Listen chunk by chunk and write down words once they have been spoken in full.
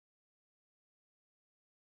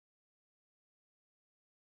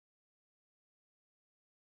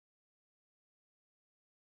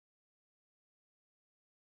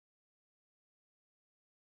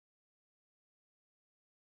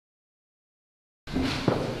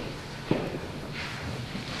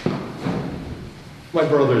My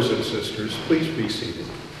brothers and sisters, please be seated.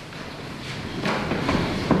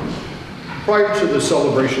 Prior to the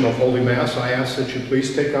celebration of Holy Mass, I ask that you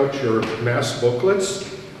please take out your Mass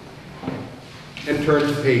booklets and turn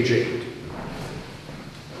to page 8.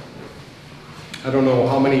 I don't know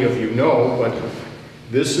how many of you know, but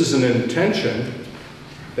this is an intention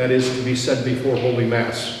that is to be said before Holy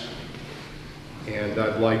Mass. And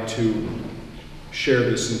I'd like to share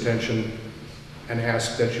this intention and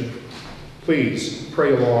ask that you please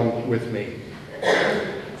pray along with me.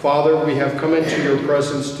 Father, we have come into your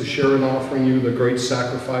presence to share and offering you the great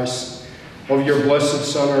sacrifice of your blessed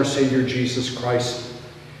Son, our Savior, Jesus Christ,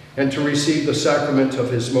 and to receive the sacrament of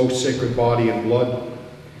his most sacred body and blood.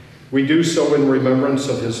 We do so in remembrance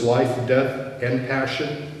of his life, death, and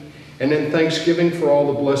passion, and in thanksgiving for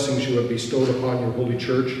all the blessings you have bestowed upon your holy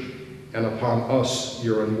church and upon us,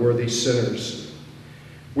 your unworthy sinners.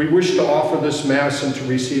 We wish to offer this Mass and to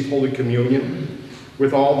receive Holy Communion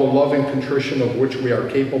with all the loving contrition of which we are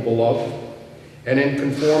capable of, and in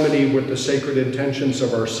conformity with the sacred intentions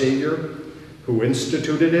of our Savior, who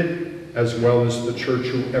instituted it, as well as the Church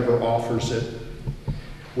who ever offers it.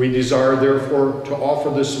 We desire, therefore, to offer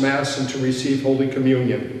this Mass and to receive Holy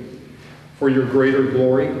Communion for your greater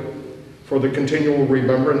glory, for the continual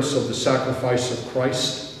remembrance of the sacrifice of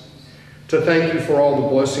Christ, to thank you for all the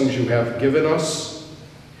blessings you have given us,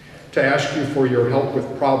 to ask you for your help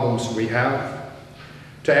with problems we have,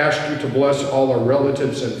 to ask you to bless all our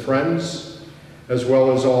relatives and friends, as well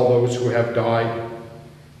as all those who have died,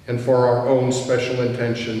 and for our own special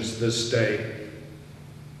intentions this day.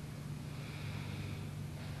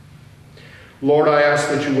 Lord, I ask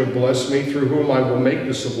that you would bless me, through whom I will make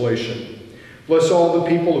this oblation. Bless all the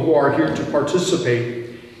people who are here to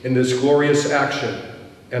participate in this glorious action,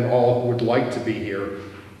 and all who would like to be here.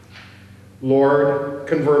 Lord,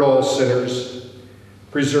 convert all sinners,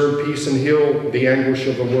 preserve peace and heal the anguish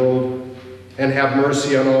of the world, and have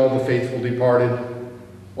mercy on all the faithful departed.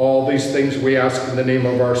 All these things we ask in the name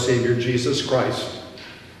of our Savior, Jesus Christ.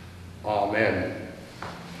 Amen.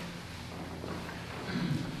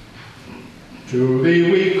 To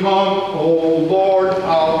thee we come, O Lord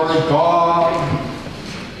our God.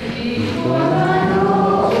 Before thine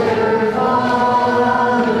altar,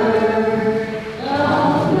 Father,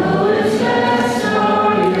 thou knowest best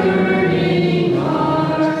our yearning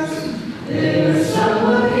hearts. This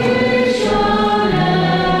supplication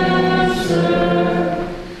answer.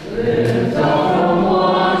 Lift up from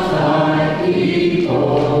what thy people,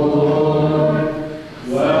 Lord.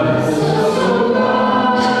 Bless us, O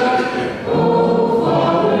God. O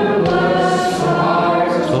Father, bless our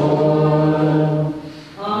soul.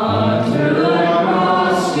 Under thy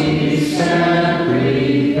cross we stand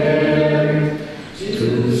prepared to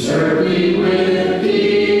serve thee with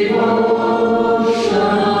devotion,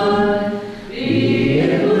 be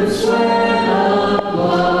it with sweat of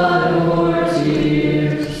blood or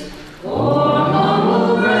tears, or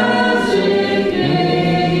humble resignation.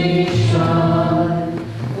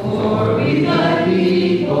 For we thy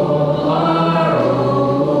people are, O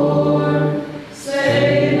Lord.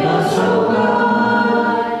 Save us, O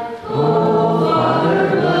God. O Father,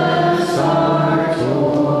 bless our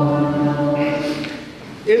toil.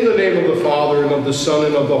 In the name of the Father, and of the Son,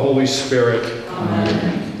 and of the Holy Spirit.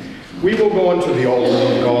 Amen. We will go unto the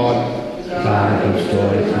altar of God. God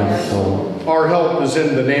restore my soul. Our help is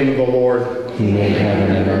in the name of the Lord. He made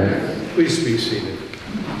heaven and earth. Please be seated.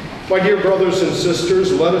 My dear brothers and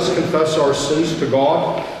sisters, let us confess our sins to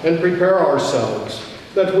God and prepare ourselves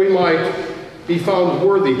that we might be found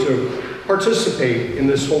worthy to participate in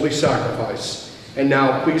this holy sacrifice. And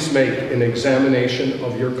now please make an examination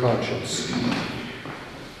of your conscience.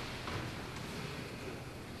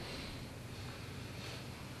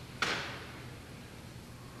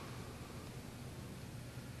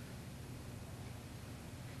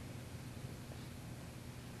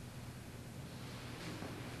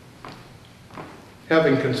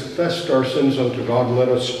 Having confessed our sins unto God, let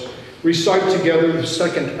us recite together the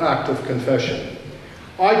second act of confession.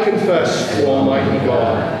 I confess to Almighty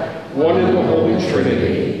God, one in the Holy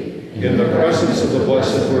Trinity, in the presence of the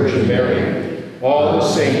Blessed Virgin Mary, all the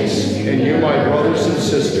saints, and you, my brothers and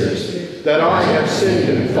sisters, that I have sinned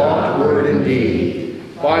in thought, word, and deed,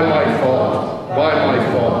 by my fault, by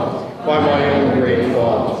my own great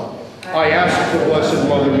fault. I ask the Blessed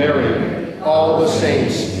Mother Mary, all the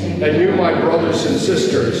saints, and you, my brothers and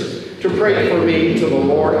sisters, to pray for me to the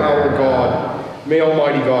Lord our God. May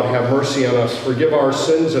Almighty God have mercy on us, forgive our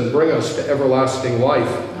sins, and bring us to everlasting life.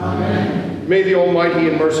 Amen. May the Almighty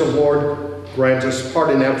and merciful Lord grant us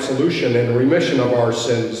pardon, absolution, and remission of our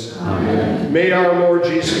sins. Amen. May our Lord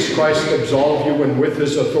Jesus Christ absolve you, and with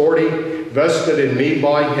his authority vested in me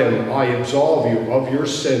by him, I absolve you of your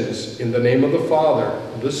sins. In the name of the Father,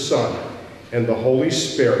 the Son, and the Holy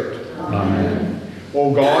Spirit. Amen.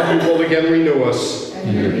 O God, you will again renew us.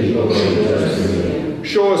 And your people will rejoice in you.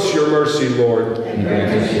 Show us your mercy, Lord. And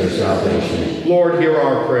grant us your salvation. Lord, hear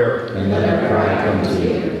our prayer. And let our cry come to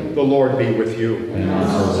you. The Lord be with you. And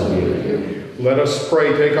also with you. Let us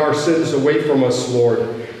pray, take our sins away from us, Lord,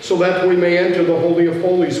 so that we may enter the Holy of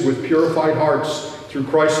Holies with purified hearts through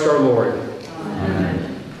Christ our Lord. Amen.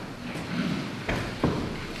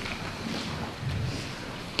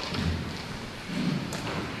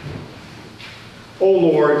 O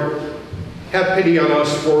Lord, have pity on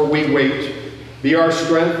us, for we wait. Be our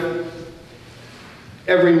strength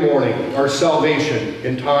every morning, our salvation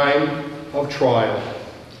in time of trial.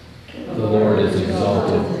 The Lord is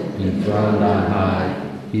exalted, enthroned on high.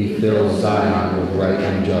 He fills Zion with right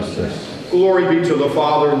and justice. Glory be to the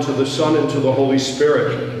Father, and to the Son, and to the Holy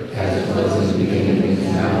Spirit. As it was in the beginning, is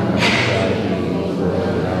now, and shall be,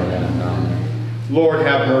 forever and ever. Amen. Lord,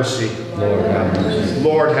 have mercy. Lord, have mercy.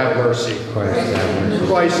 Lord, have mercy. Christ, have mercy.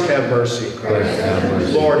 Christ, have mercy. Christ, have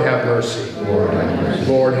mercy. Lord, have mercy. Lord, have mercy.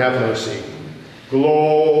 Lord, have mercy.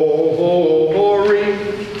 Glory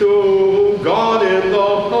to God in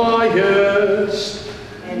the highest,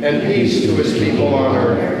 and peace to his people on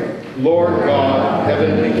earth. Lord God,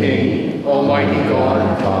 heavenly King, almighty God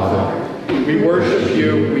and Father, we worship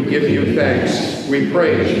you, we give you thanks, we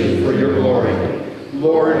praise you for your glory.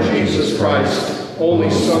 Lord Jesus Christ, only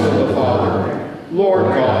Son of the Father, Lord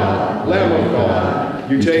God, Lamb of God,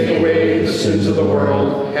 you take away the sins of the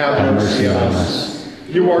world, have mercy on us.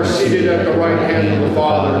 You are seated at the right hand of the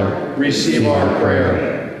Father, receive our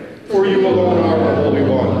prayer. For you alone are the Holy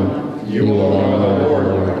One, you alone are the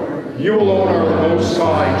Lord, you alone are the Most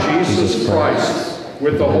High, Jesus Christ,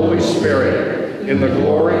 with the Holy Spirit, in the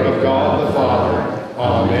glory of God the Father.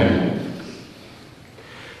 Amen.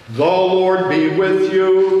 The Lord be with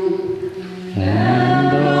you.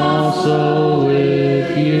 And also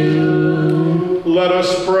with you. Let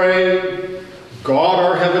us pray. God,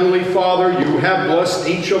 our Heavenly Father, you have blessed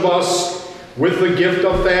each of us with the gift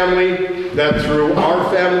of family, that through our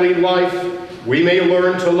family life we may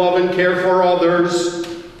learn to love and care for others.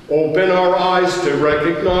 Open our eyes to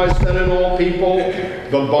recognize that in all people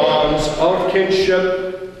the bonds of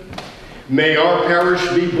kinship. May our parish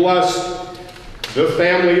be blessed, the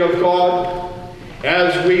family of God,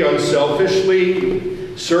 as we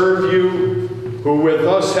unselfishly serve you, who with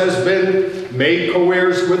us has been made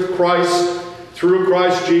co-heirs with Christ, through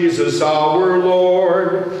Christ Jesus our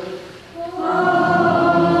Lord.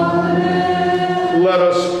 Amen. Let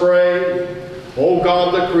us pray. O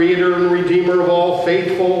God, the Creator and Redeemer of all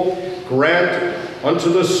faithful, grant unto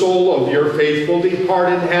the soul of your faithful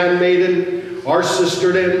departed handmaiden, our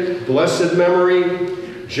sister in blessed memory,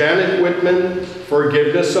 Janet Whitman,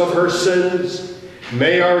 forgiveness of her sins.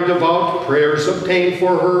 May our devout prayers obtain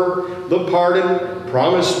for her the pardon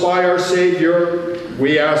promised by our Savior.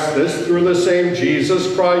 We ask this through the same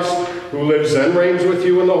Jesus Christ, who lives and reigns with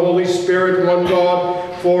you in the Holy Spirit, one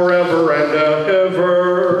God, forever and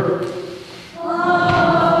ever.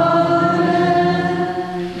 Amen.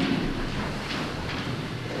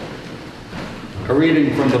 A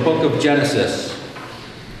reading from the book of Genesis.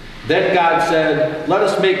 Then God said, "Let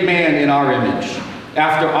us make man in our image,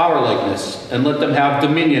 after our likeness, and let them have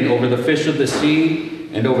dominion over the fish of the sea,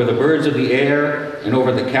 and over the birds of the air, and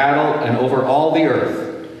over the cattle, and over all the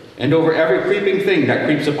earth, and over every creeping thing that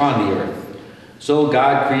creeps upon the earth." So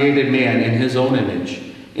God created man in his own image.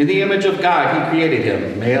 In the image of God he created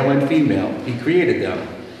him, male and female, he created them.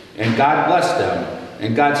 And God blessed them.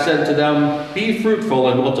 And God said to them, "Be fruitful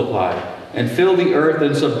and multiply, and fill the earth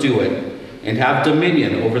and subdue it, and have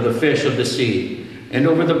dominion over the fish of the sea, and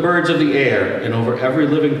over the birds of the air, and over every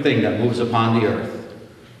living thing that moves upon the earth."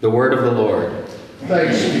 The word of the Lord.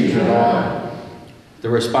 Thanks be to God. The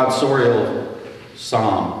responsorial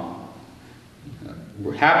psalm.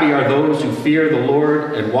 Happy are those who fear the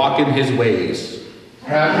Lord and walk in his ways.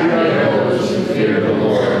 Happy are those who fear the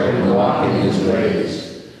Lord and walk in his ways.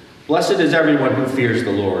 Blessed is everyone who fears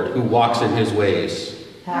the Lord, who walks in his ways.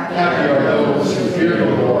 Happy are those who fear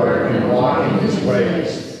the Lord and walk in his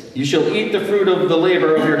ways. You shall eat the fruit of the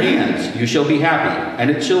labor of your hands. You shall be happy, and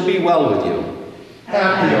it shall be well with you.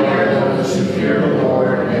 Happy are those who fear the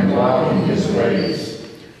Lord and walk in his ways.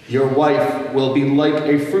 Your wife will be like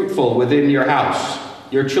a fruitful within your house.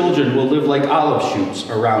 Your children will live like olive shoots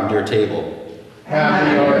around your table.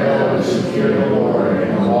 Happy are those who fear the Lord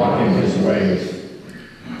and walk in his ways.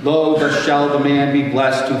 Lo, thus shall the man be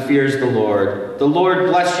blessed who fears the Lord. The Lord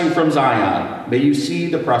bless you from Zion. May you see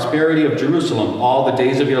the prosperity of Jerusalem all the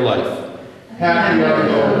days of your life. Happy are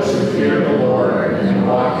those who fear the Lord and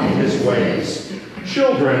walk in his ways.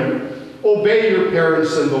 Children, obey your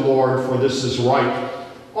parents in the Lord, for this is right.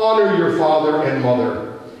 Honor your father and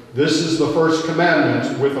mother. This is the first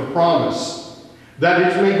commandment with a promise, that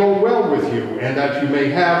it may go well with you and that you may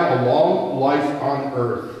have a long life on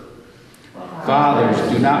earth. Fathers,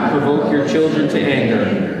 do not provoke your children to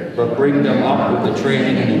anger, but bring them up with the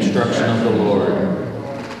training and instruction of the Lord.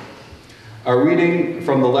 A reading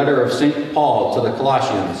from the letter of St. Paul to the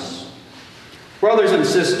Colossians. Brothers and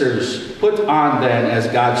sisters, put on then as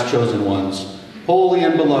God's chosen ones, holy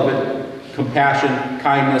and beloved, compassion,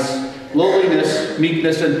 kindness, lowliness,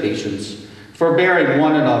 meekness, and patience, forbearing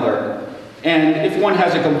one another. And if one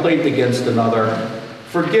has a complaint against another,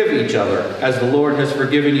 forgive each other, as the Lord has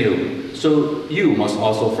forgiven you. So you must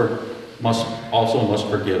also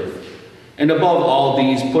forgive. And above all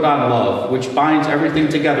these, put on love, which binds everything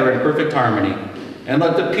together in perfect harmony. And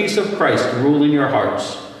let the peace of Christ rule in your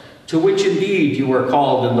hearts, to which indeed you were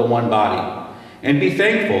called in the one body. And be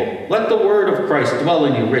thankful. Let the word of Christ dwell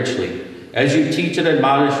in you richly, as you teach and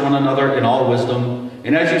admonish one another in all wisdom,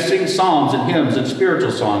 and as you sing psalms and hymns and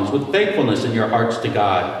spiritual songs with thankfulness in your hearts to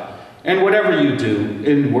God. And whatever you do,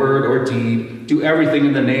 in word or deed, do everything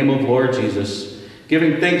in the name of Lord Jesus,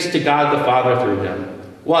 giving thanks to God the Father through him.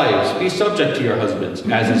 Wives, be subject to your husbands,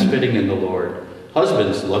 as is fitting in the Lord.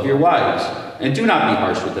 Husbands, love your wives, and do not be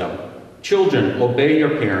harsh with them. Children, obey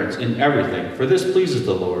your parents in everything, for this pleases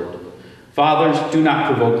the Lord. Fathers, do not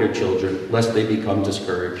provoke your children, lest they become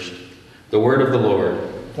discouraged. The word of the Lord.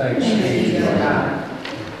 Thanks be to God.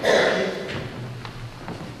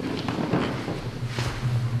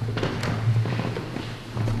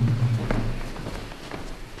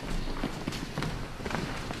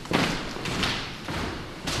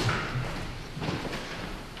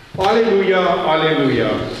 Alleluia,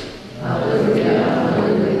 alleluia.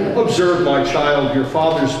 Alleluia. Observe, my child, your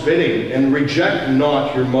father's bidding, and reject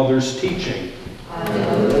not your mother's teaching.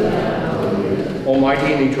 Alleluia.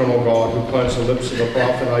 Almighty and eternal God, who cleansed the lips of the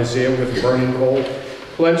prophet Isaiah with burning coal,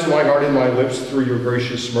 cleanse my heart and my lips through your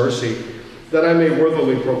gracious mercy, that I may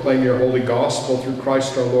worthily proclaim your holy gospel through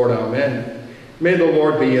Christ our Lord. Amen. May the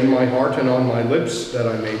Lord be in my heart and on my lips, that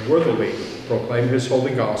I may worthily proclaim his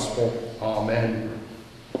holy gospel. Amen.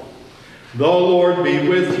 The Lord be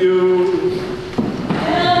with you.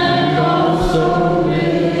 And also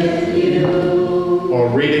with you. A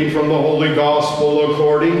reading from the Holy Gospel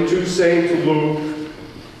according to St. Luke.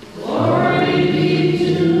 Glory be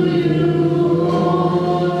to you,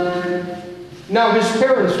 Lord. Now his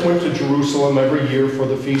parents went to Jerusalem every year for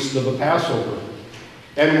the feast of the Passover.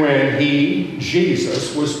 And when he,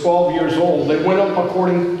 Jesus, was 12 years old, they went up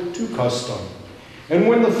according to custom. And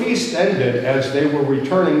when the feast ended, as they were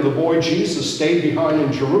returning, the boy Jesus stayed behind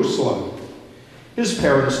in Jerusalem. His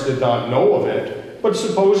parents did not know of it, but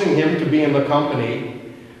supposing him to be in the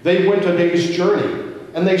company, they went a day's journey,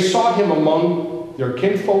 and they sought him among their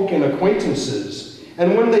kinfolk and acquaintances.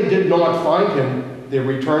 And when they did not find him, they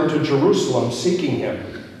returned to Jerusalem, seeking him.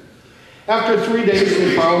 After 3 days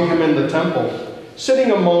they found him in the temple,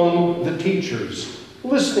 sitting among the teachers,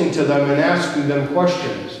 listening to them and asking them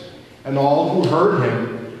questions. And all who heard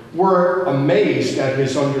him were amazed at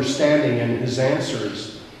his understanding and his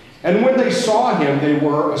answers. And when they saw him, they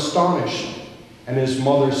were astonished. And his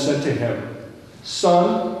mother said to him,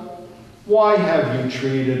 "Son, why have you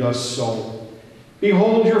treated us so?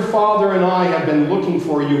 Behold, your father and I have been looking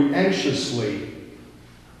for you anxiously."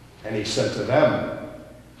 And he said to them,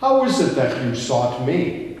 "How is it that you sought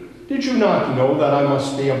me? Did you not know that I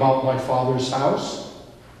must be about my father's house?"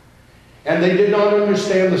 And they did not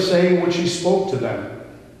understand the saying which he spoke to them.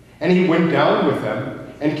 And he went down with them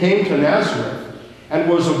and came to Nazareth and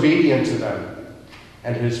was obedient to them.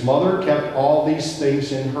 And his mother kept all these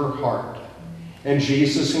things in her heart. And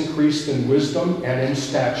Jesus increased in wisdom and in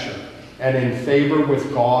stature and in favor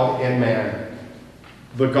with God and man.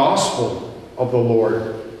 The Gospel of the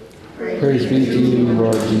Lord. Praise be to you,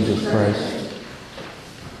 Lord Jesus Christ.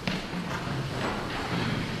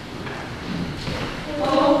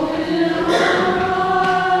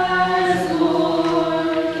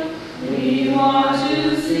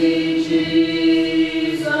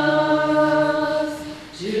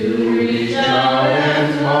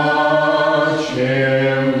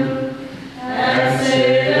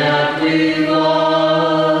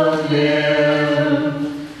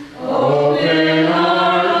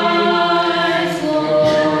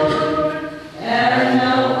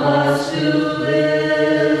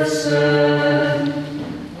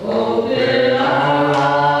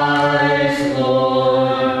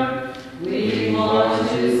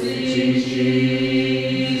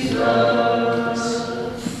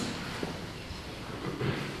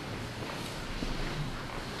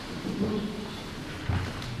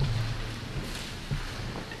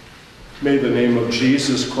 May the name of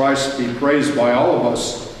Jesus Christ be praised by all of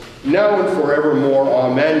us, now and forevermore.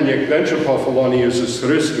 Amen. Niech będzie pochwalony Jezus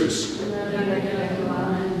Chrystus.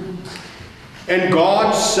 And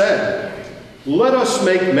God said, let us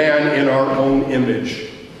make man in our own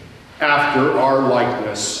image, after our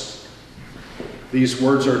likeness. These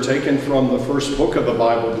words are taken from the first book of the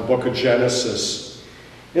Bible, the book of Genesis.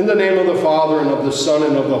 In the name of the Father, and of the Son,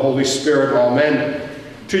 and of the Holy Spirit. Amen.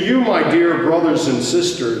 To you, my dear brothers and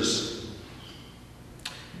sisters,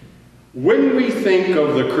 when we think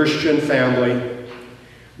of the Christian family,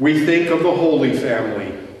 we think of the Holy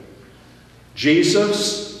Family,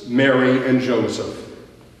 Jesus, Mary, and Joseph.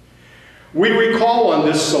 We recall on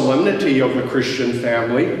this solemnity of the Christian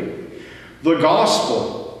family the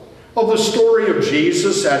gospel of the story of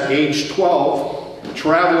Jesus at age 12,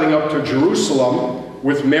 traveling up to Jerusalem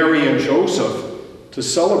with Mary and Joseph to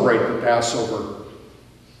celebrate the Passover.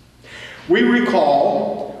 We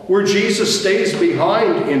recall where Jesus stays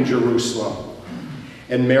behind in Jerusalem,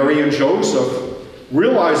 and Mary and Joseph,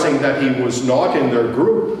 realizing that he was not in their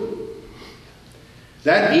group,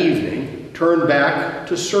 that evening turned back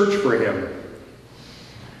to search for him.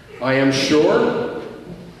 I am sure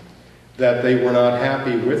that they were not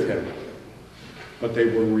happy with him, but they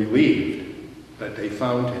were relieved that they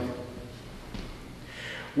found him.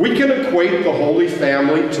 We can equate the Holy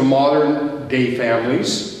Family to modern day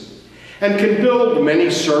families, and can build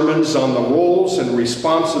many sermons on the roles and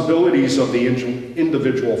responsibilities of the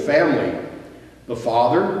individual family, the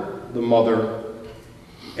father, the mother,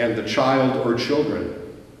 and the child or children.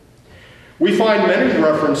 We find many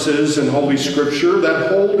references in Holy Scripture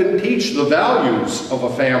that hold and teach the values of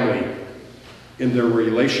a family in their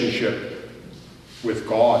relationship with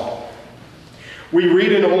God. We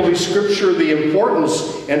read in Holy Scripture the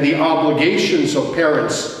importance and the obligations of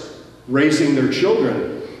parents raising their children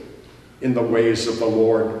in the ways of the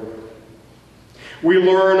Lord. We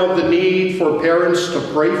learn of the need for parents to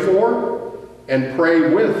pray for and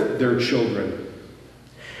pray with their children.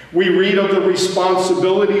 We read of the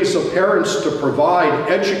responsibilities of parents to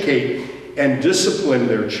provide, educate, and discipline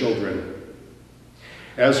their children.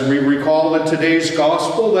 As we recall in today's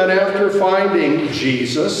gospel that after finding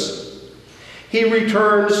Jesus, he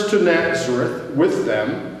returns to Nazareth with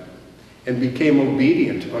them and became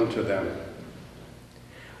obedient unto them.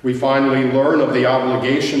 We finally learn of the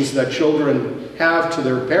obligations that children have to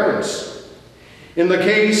their parents. In the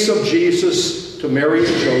case of Jesus to Mary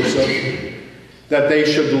and Joseph, that they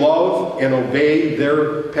should love and obey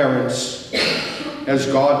their parents as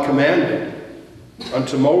God commanded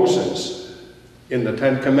unto Moses in the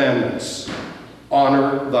 10 Commandments.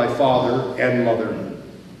 Honor thy father and mother.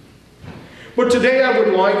 But today I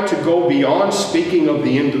would like to go beyond speaking of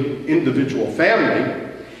the individual family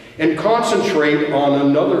and concentrate on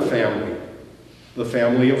another family, the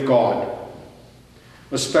family of God,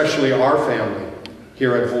 especially our family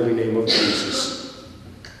here at Holy Name of Jesus.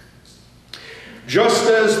 Just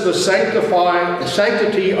as the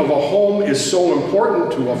sanctity of a home is so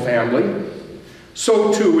important to a family,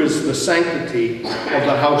 so too is the sanctity of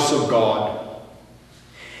the house of God.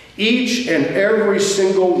 Each and every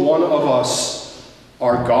single one of us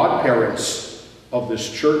are godparents of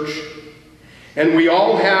this church, and we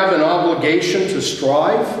all have an obligation to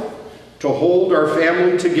strive to hold our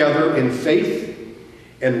family together in faith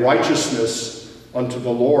and righteousness unto the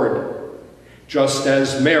Lord, just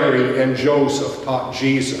as Mary and Joseph taught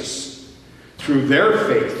Jesus through their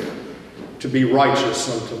faith to be righteous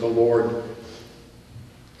unto the Lord.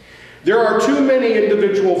 There are too many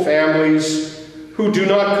individual families who do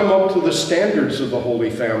not come up to the standards of the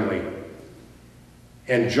Holy Family.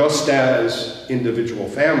 And just as individual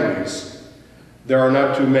families, there are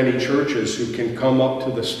not too many churches who can come up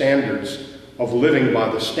to the standards of living by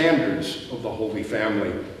the standards of the Holy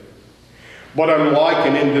Family. But unlike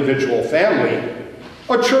an individual family,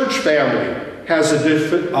 a church family has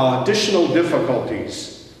additional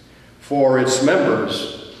difficulties, for its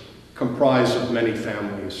members comprise of many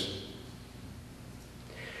families.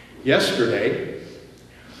 Yesterday,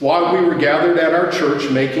 while we were gathered at our church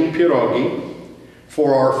making pierogi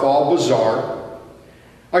for our fall bazaar,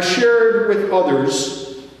 I shared with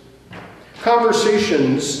others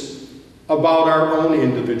conversations about our own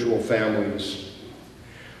individual families.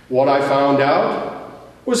 What I found out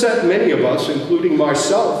was that many of us, including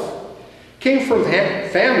myself, came from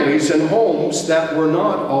families and homes that were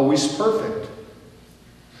not always perfect.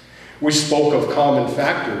 We spoke of common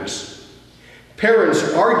factors: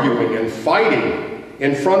 parents arguing and fighting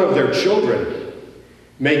in front of their children,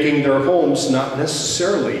 making their homes not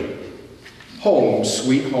necessarily home,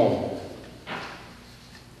 sweet home.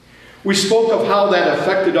 We spoke of how that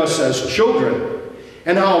affected us as children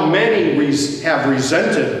and how many have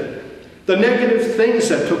resented the negative things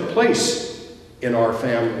that took place in our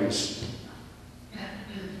families.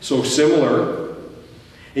 So similar,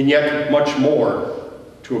 and yet much more,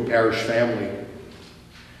 to a parish family.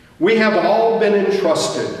 We have all been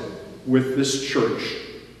entrusted with this church,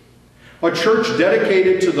 a church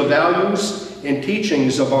dedicated to the values and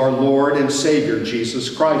teachings of our Lord and Savior,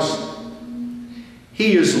 Jesus Christ.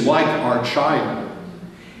 He is like our child,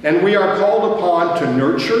 and we are called upon to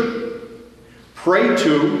nurture, pray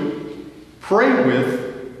to, pray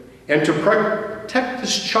with, and to protect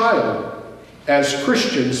this child as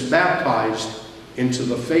Christians baptized into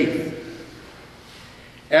the faith.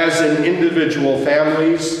 As in individual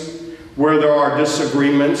families, where there are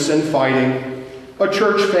disagreements and fighting, a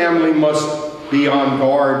church family must be on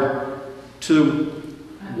guard to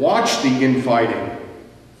watch the infighting,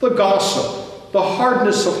 the gossip, the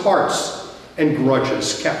hardness of hearts, and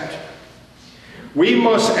grudges kept. We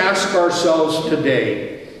must ask ourselves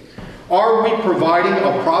today, are we providing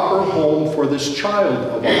a proper home for this child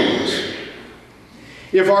of ours?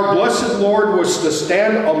 If our blessed Lord was to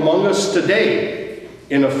stand among us today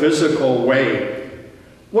in a physical way,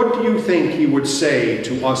 what do you think he would say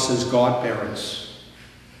to us as godparents?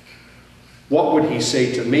 What would he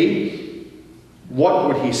say to me? What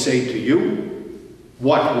would he say to you?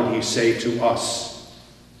 What would he say to us?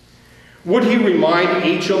 Would he remind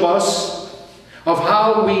each of us of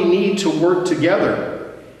how we need to work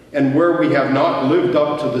together and where we have not lived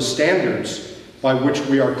up to the standards by which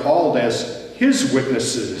we are called as his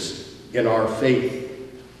witnesses in our faith?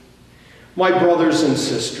 My brothers and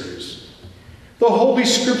sisters, the Holy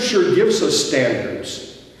Scripture gives us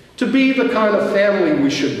standards to be the kind of family we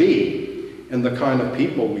should be and the kind of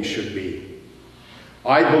people we should be.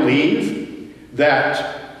 I believe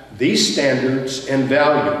that these standards and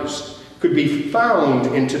values could be found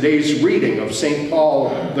in today's reading of St. Paul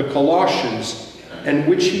the Colossians, in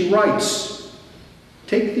which he writes,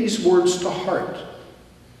 take these words to heart.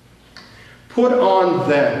 Put on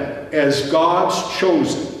them as God's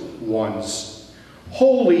chosen ones,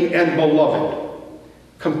 holy and beloved,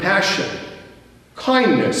 compassion,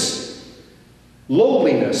 kindness,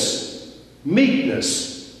 lowliness,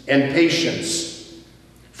 meekness, and patience,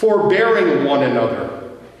 forbearing one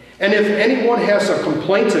another, and if anyone has a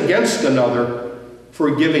complaint against another,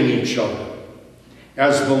 forgiving each other.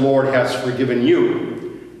 As the Lord has forgiven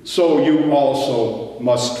you, so you also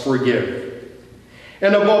must forgive.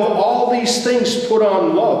 And above all these things put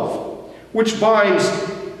on love, which binds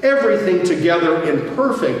everything together in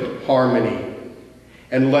perfect harmony.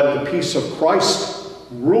 And let the peace of Christ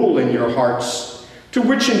rule in your hearts, to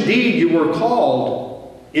which indeed you were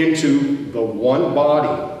called into the one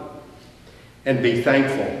body. And be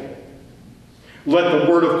thankful. Let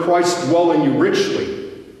the word of Christ dwell in you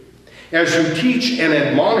richly, as you teach and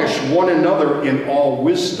admonish one another in all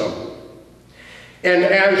wisdom, and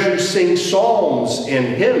as you sing psalms and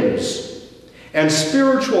hymns and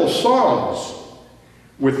spiritual songs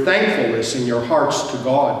with thankfulness in your hearts to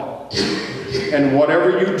God. And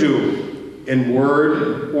whatever you do, in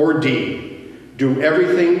word or deed, do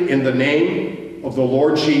everything in the name of the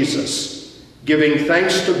Lord Jesus, giving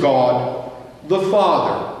thanks to God, the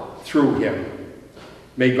Father, through him.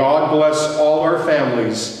 May God bless all our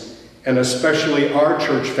families, and especially our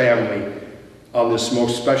church family, on this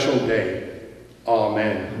most special day.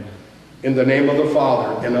 Amen. In the name of the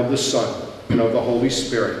Father, and of the Son, and of the Holy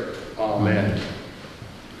Spirit. Amen.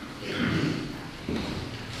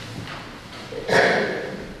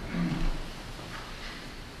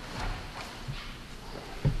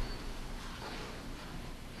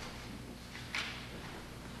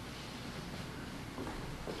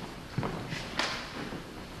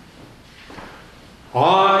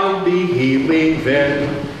 I believe in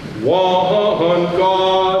one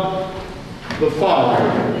God, the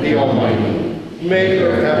Father, the Almighty,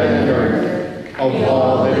 maker of heaven and earth, of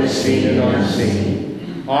all that is seen and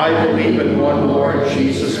unseen. I believe in one Lord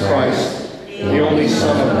Jesus Christ, the only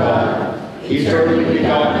Son of God, eternally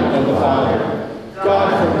begotten of the Father,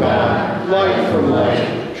 God from God, light from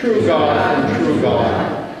light, true God from true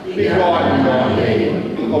God, begotten, not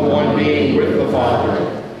made, a one being with the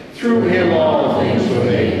Father. Through him all things were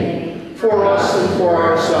made. For us and for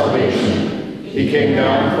our salvation, he came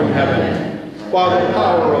down from heaven. By the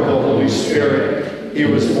power of the Holy Spirit, he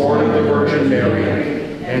was born of the Virgin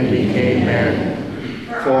Mary and became man.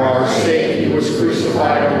 For our sake, he was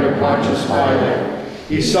crucified under Pontius Pilate.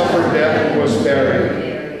 He suffered death and was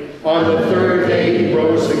buried. On the third day, he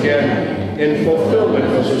rose again in fulfillment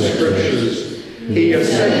of the Scriptures. He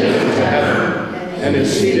ascended into heaven and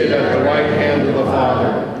is seated at the right hand of the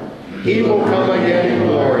Father. He will come again in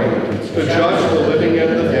glory to judge the living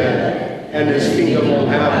and the dead, and his kingdom will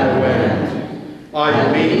have no end.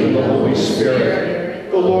 I believe in the Holy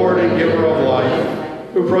Spirit, the Lord and giver of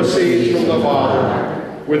life, who proceeds from the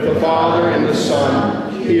Father. With the Father and the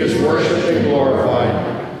Son, he is worshipped and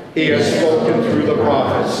glorified. He has spoken through the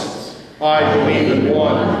prophets. I believe in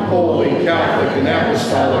one holy, Catholic, and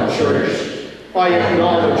apostolic church. I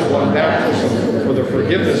acknowledge one baptism for the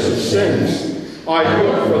forgiveness of sins. I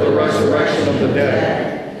hope for the resurrection of the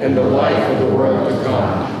dead and the life of the world to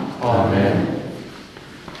come. Amen.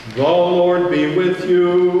 The Lord be with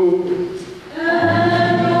you.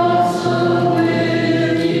 And also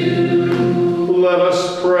with you. Let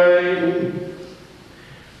us pray.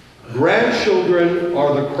 Grandchildren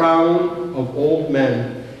are the crown of old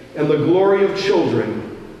men, and the glory of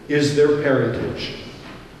children is their parentage.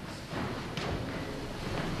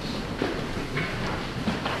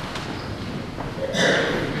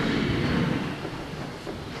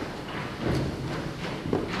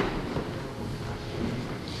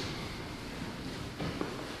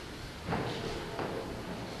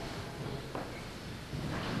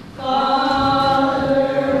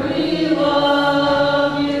 Father, we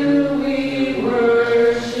love you, we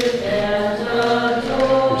worship and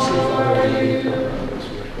adore you.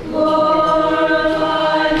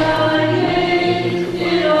 Glorify thy name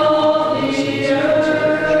in all the earth.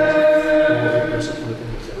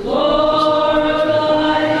 Glorify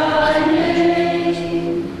thy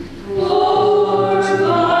name.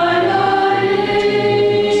 Glorify thy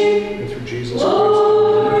name. And through Jesus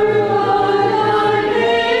Glorify thy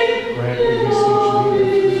name. grant we beseech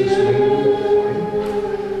thee that through this wine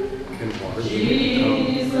and water Jesus,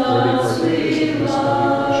 we we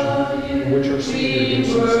love you. which are seated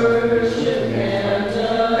in Worship and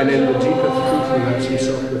and in the deepest truth he has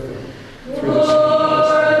himself with them. Through the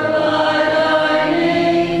glorify thy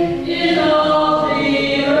name in all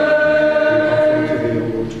the earth. to thee, O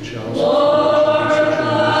Lord, to Charles.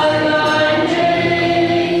 Glorify thy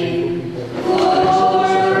name.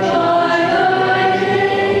 Glorify thy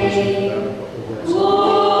name.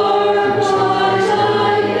 Glorify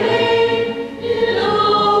thy name in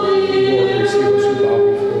all the Lord, earth. receive us who bow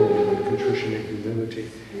before thee with contrition and humility,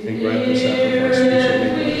 and grant the sacrifice of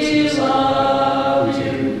We love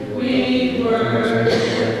you, we worship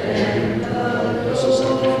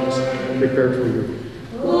and prepared for you.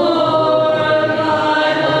 glorify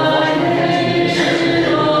thy name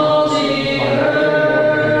in all the earth.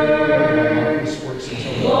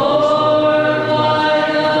 Glorify thy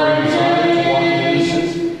name.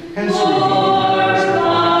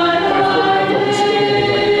 Glorify thy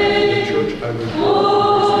name. Church, I would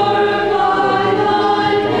Glorify thy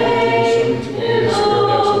name in all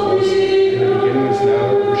the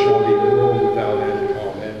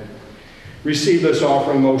Amen. Receive this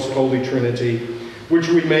offering, most holy Trinity, which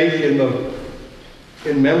we make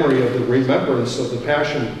in memory of the remembrance of the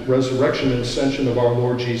passion, resurrection, and ascension of our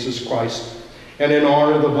Lord Jesus Christ, and in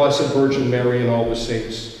honor of the Blessed Virgin Mary and all the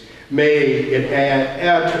saints. May it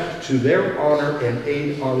add to their honor and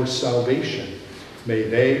aid our salvation. May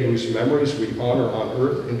they, whose memories we honor on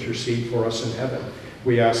earth, intercede for us in heaven.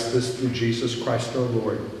 We ask this through Jesus Christ our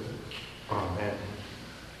Lord. Amen.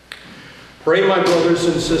 Pray, my brothers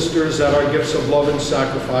and sisters, that our gifts of love and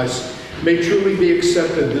sacrifice may truly be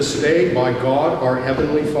accepted this day by God, our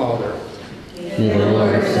Heavenly Father. May the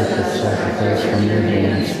Lord accept this sacrifice from your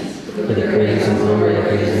hands, for the praise and glory of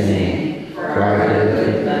his name, for our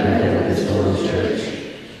good and of his holy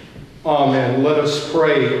church. Amen. Let us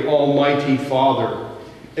pray. Almighty Father,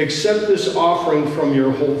 accept this offering from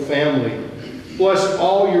your whole family. Bless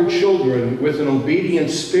all your children with an obedient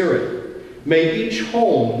spirit. May each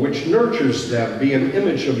home which nurtures them be an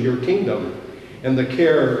image of your kingdom, and the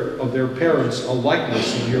care of their parents a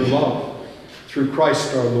likeness of your love. Through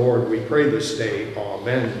Christ our Lord, we pray this day.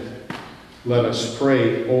 Amen. Let us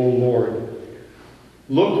pray. O Lord,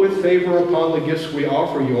 look with favor upon the gifts we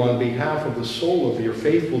offer you on behalf of the soul of your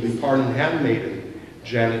faithful departed handmaiden,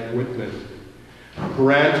 Janet Whitman.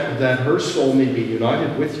 Grant that her soul may be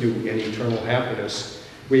united with you in eternal happiness.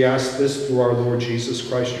 We ask this through our Lord Jesus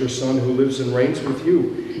Christ, your Son, who lives and reigns with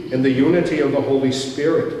you in the unity of the Holy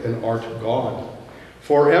Spirit and art God,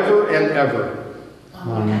 forever and ever.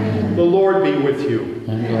 Amen. The Lord be with you.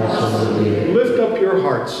 And also with you. Lift up your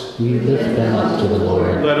hearts. We lift them up to the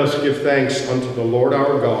Lord. Let us give thanks unto the Lord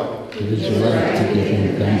our God. It is right to give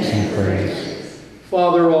him thanks and praise.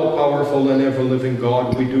 Father, all-powerful and ever-living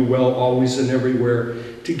God, we do well always and everywhere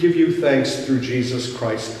to give you thanks through Jesus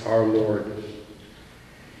Christ our Lord.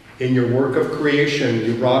 In your work of creation,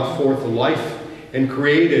 you brought forth life and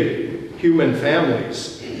created human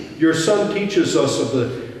families. Your Son teaches us of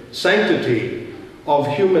the sanctity of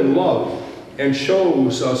human love and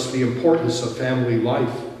shows us the importance of family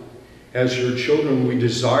life. As your children, we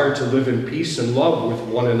desire to live in peace and love with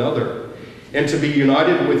one another and to be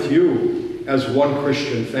united with you as one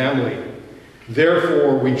Christian family.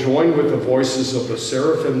 Therefore, we join with the voices of the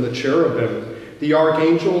seraphim, the cherubim, the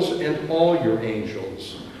archangels, and all your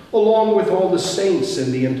angels, along with all the saints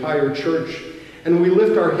in the entire church. And we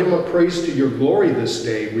lift our hymn of praise to your glory this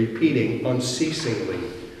day, repeating unceasingly,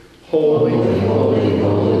 Holy, Holy, holy,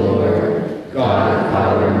 holy Lord, God of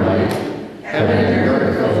power and might, heaven and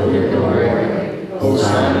earth are full of your glory.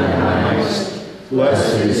 Hosanna in the highest.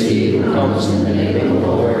 Blessed is he who comes in the name of the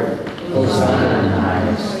Lord. Hosanna in the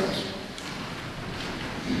highest.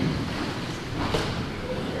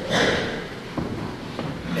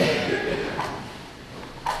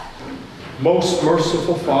 Most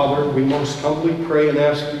merciful Father, we most humbly pray and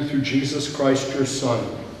ask you through Jesus Christ, your Son,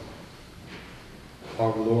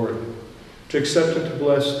 our Lord, to accept and to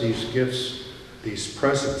bless these gifts, these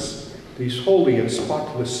presents, these holy and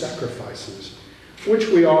spotless sacrifices, which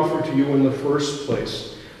we offer to you in the first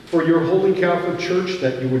place, for your holy Catholic Church,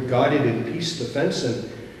 that you would guide it in peace, defense,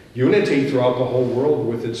 and unity throughout the whole world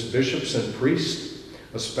with its bishops and priests,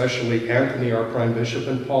 especially Anthony, our prime bishop,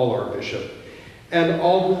 and Paul, our bishop, and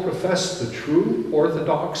all who profess the true,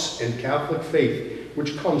 orthodox, and Catholic faith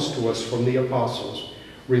which comes to us from the apostles.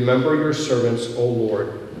 Remember your servants, O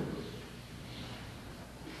Lord.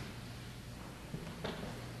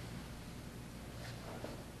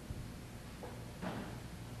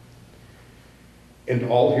 And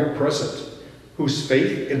all here present, whose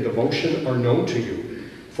faith and devotion are known to you,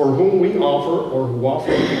 for whom we offer or who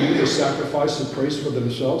offer to you the sacrifice of praise for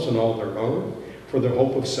themselves and all their own, for the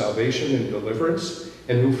hope of salvation and deliverance,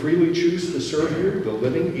 and who freely choose to serve you, the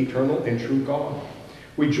living, eternal, and true God.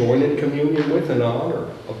 We join in communion with and honor,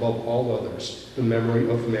 above all others, the memory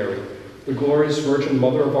of Mary, the glorious Virgin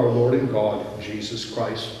Mother of our Lord and God, Jesus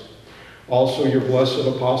Christ. Also your blessed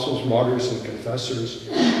apostles, martyrs, and confessors,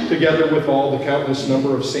 together with all the countless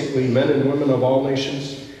number of saintly men and women of all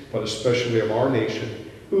nations, but especially of our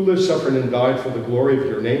nation, who lived, suffered, and died for the glory of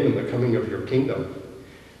your name and the coming of your kingdom.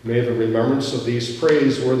 May the remembrance of these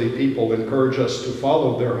praiseworthy people encourage us to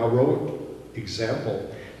follow their heroic example,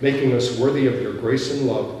 making us worthy of your grace and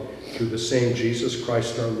love, through the same Jesus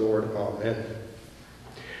Christ our Lord. Amen.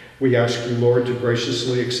 We ask you, Lord, to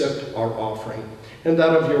graciously accept our offering and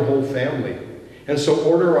that of your whole family, and so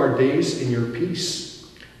order our days in your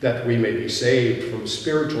peace, that we may be saved from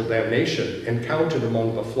spiritual damnation and counted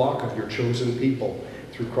among the flock of your chosen people,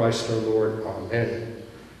 through Christ our Lord. Amen.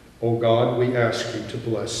 O God, we ask you to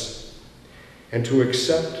bless and to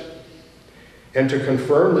accept and to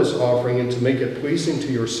confirm this offering and to make it pleasing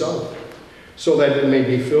to yourself, so that it may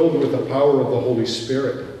be filled with the power of the Holy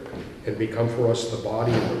Spirit and become for us the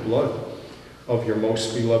body and the blood of your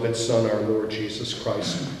most beloved Son, our Lord Jesus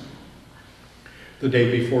Christ. The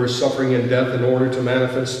day before his suffering and death, in order to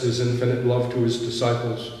manifest his infinite love to his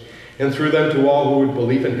disciples, and through them to all who would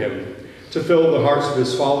believe in him, to fill the hearts of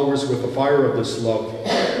his followers with the fire of this love,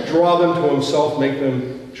 draw them to himself, make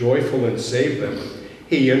them joyful, and save them.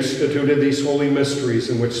 He instituted these holy mysteries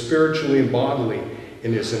in which spiritually and bodily,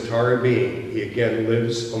 in his entire being, he again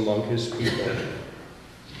lives among his people.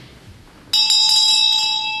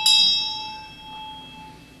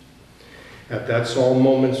 At that solemn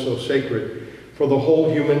moment so sacred for the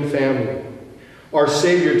whole human family, our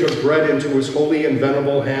Savior took bread into his holy and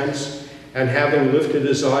venerable hands, and having lifted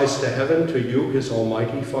his eyes to heaven, to you, his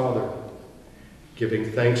almighty Father,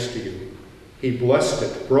 giving thanks to you, he blessed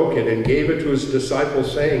it, broke it, and gave it to his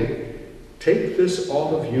disciples, saying, "Take this,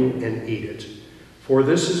 all of you, and eat it, for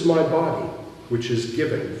this is my body, which is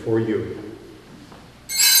given for you."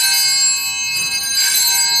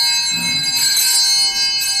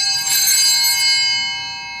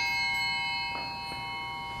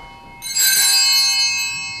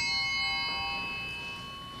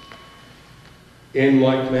 In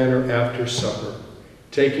like manner, after supper,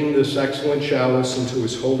 taking this excellent chalice into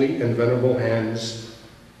his holy and venerable hands,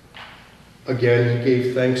 again he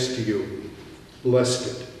gave thanks to you,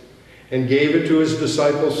 blessed it, and gave it to his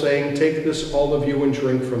disciples, saying, "Take this, all of you, and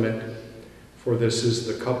drink from it, for this is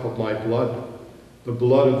the cup of my blood, the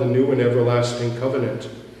blood of the new and everlasting covenant,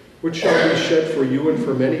 which shall be shed for you and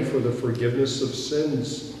for many for the forgiveness of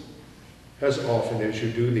sins. As often as you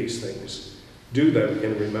do these things, do them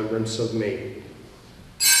in remembrance of me."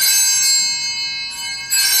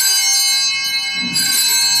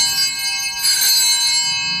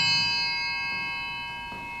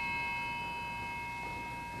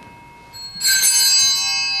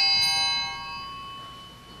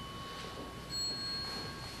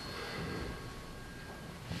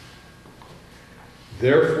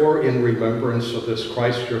 Therefore, in remembrance of this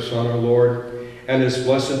Christ, your Son, our Lord, and his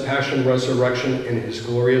blessed passion, resurrection, and his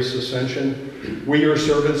glorious ascension, we, your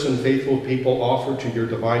servants and faithful people, offer to your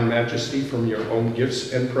divine majesty from your own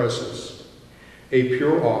gifts and presence a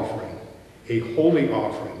pure offering, a holy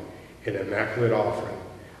offering, an immaculate offering,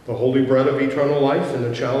 the holy bread of eternal life and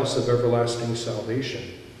the chalice of everlasting salvation.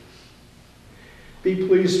 Be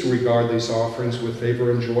pleased to regard these offerings with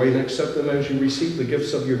favor and joy and accept them as you receive the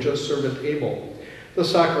gifts of your just servant Abel, the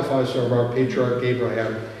sacrifice of our patriarch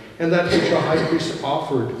Abraham, and that which our high priest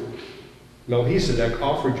offered, Melchizedek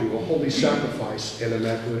offered you, a holy sacrifice and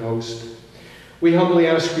immaculate host. We humbly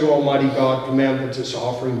ask you, Almighty God, command that this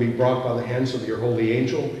offering be brought by the hands of your holy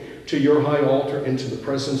angel to your high altar into the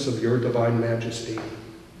presence of your divine majesty,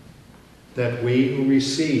 that we who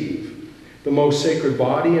receive the most sacred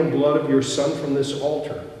body and blood of your Son from this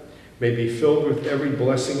altar may be filled with every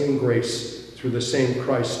blessing and grace through the same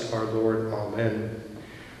Christ our Lord. Amen.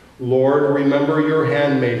 Lord, remember your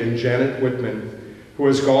handmaiden, Janet Whitman, who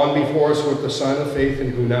has gone before us with the sign of faith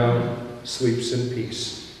and who now sleeps in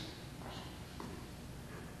peace.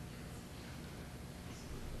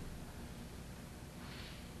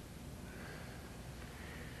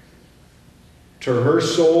 To her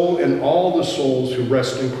soul and all the souls who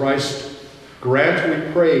rest in Christ, grant,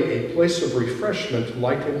 we pray, a place of refreshment,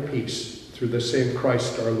 light, and peace through the same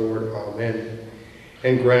Christ our Lord. Amen.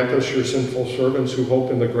 And grant us, your sinful servants who hope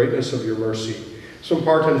in the greatness of your mercy, some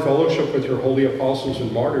part in fellowship with your holy apostles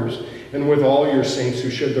and martyrs, and with all your saints who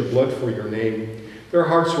shed their blood for your name. Their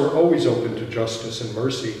hearts were always open to justice and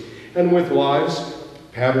mercy, and with lives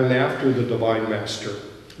patterned after the divine Master,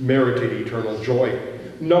 merited eternal joy.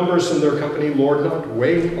 Numbers in their company, Lord, not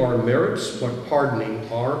weighing our merits, but pardoning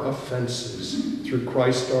our offenses. Through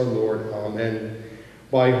Christ our Lord. Amen.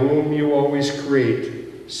 By whom you always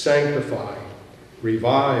create, sanctify,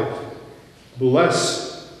 revive,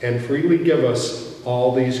 bless, and freely give us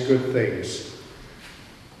all these good things.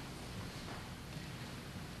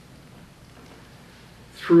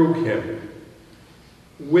 Through him,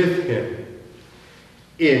 with him,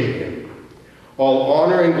 in him. All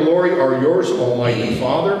honor and glory are yours, Almighty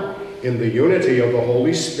Father, in the unity of the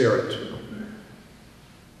Holy Spirit.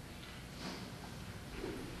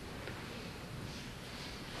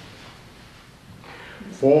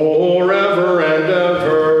 Forever and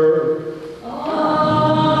ever.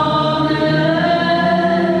 Amen.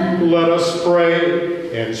 Let us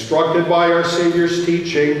pray, instructed by our Savior's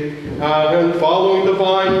teaching, and following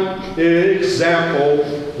divine example,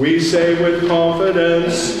 we say with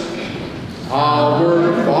confidence,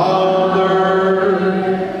 Our Father,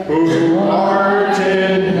 who art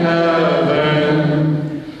in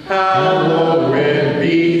heaven, hallowed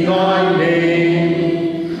be thy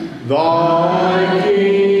name. Thy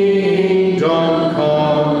kingdom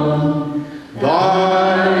come,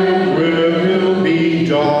 thy will be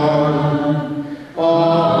done,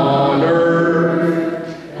 on earth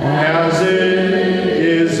as it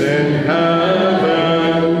is in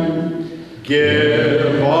heaven.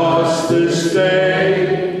 Give us this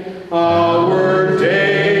day our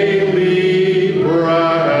daily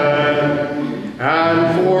bread,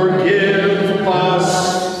 and forgive us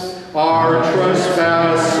our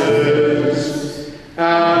trespasses,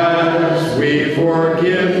 as we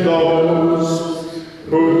forgive those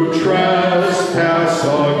who trespass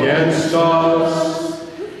against us.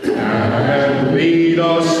 And lead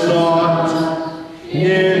us not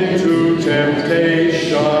into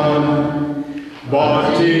temptation,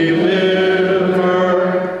 but deliver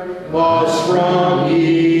us from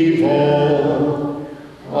evil.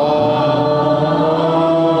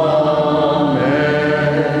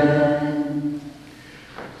 Amen.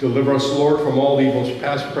 Deliver us, Lord, from all evils,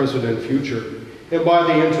 past, present, and future, and by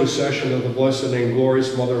the intercession of the blessed and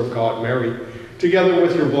glorious Mother of God, Mary, together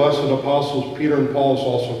with your blessed apostles, Peter and Paul,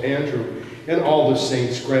 also Andrew, and all the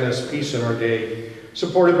saints, grant us peace in our day.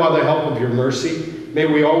 Supported by the help of your mercy, may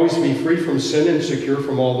we always be free from sin and secure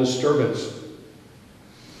from all disturbance.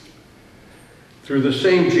 Through the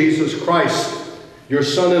same Jesus Christ, your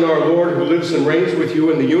Son and our Lord, who lives and reigns with you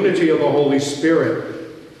in the unity of the Holy Spirit,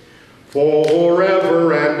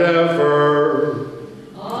 forever and ever.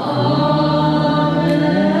 Amen.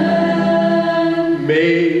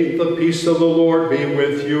 May the peace of the Lord be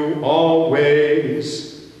with you always.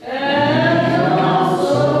 And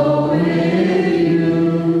also with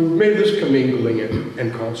you. May this commingling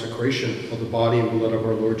and consecration of the body and blood of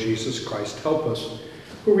our Lord Jesus Christ help us,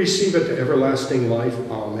 who receive it to everlasting life.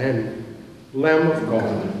 Amen. Lamb of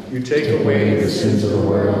God, you take away the sins of the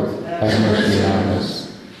world, have mercy on us.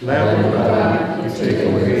 Lamb of God, you take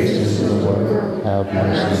away the sins of the world, have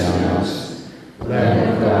mercy on us.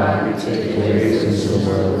 Lamb of God, you take away the sins of the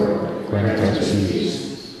world, grant us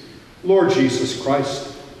peace. Lord Jesus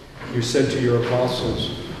Christ, you said to your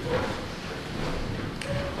apostles,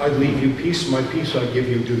 I leave you peace, my peace I give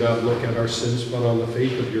you. Do not look at our sins, but on the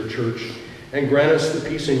faith of your church, and grant us the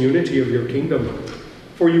peace and unity of your kingdom.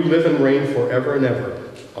 For you live and reign forever and ever.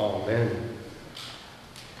 Amen.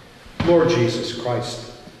 Lord Jesus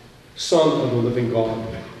Christ, Son of the living God,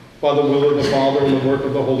 by the will of the Father and the work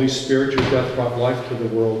of the Holy Spirit, your death brought life to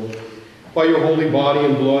the world. By your holy body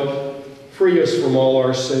and blood, free us from all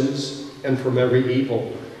our sins and from every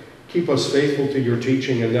evil. Keep us faithful to your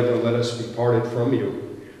teaching and never let us be parted from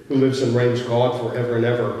you, who lives and reigns God forever and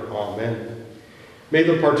ever. Amen. May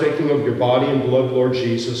the partaking of your body and blood, Lord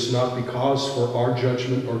Jesus, not be cause for our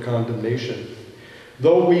judgment or condemnation.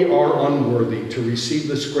 Though we are unworthy to receive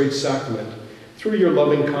this great sacrament, through your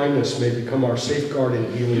loving kindness may become our safeguard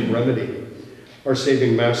and healing remedy. Our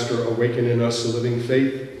saving Master, awaken in us a living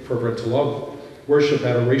faith, fervent love, worship,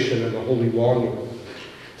 adoration, and a holy longing.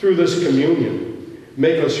 Through this communion,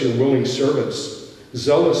 make us your willing servants,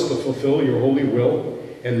 zealous to fulfill your holy will,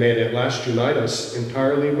 and may it at last unite us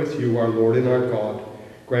entirely with you, our Lord and our God.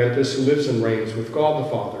 Grant us who lives and reigns with God the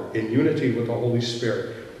Father, in unity with the Holy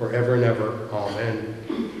Spirit, forever and ever.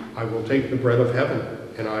 Amen. I will take the bread of heaven,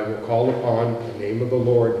 and I will call upon the name of the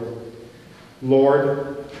Lord.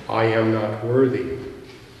 Lord, I am not worthy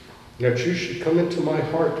that you should come into my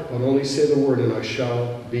heart, but only say the word, and I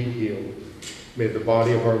shall be healed. May the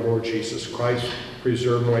body of our Lord Jesus Christ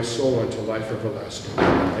preserve my soul unto life everlasting.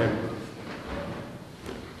 Amen.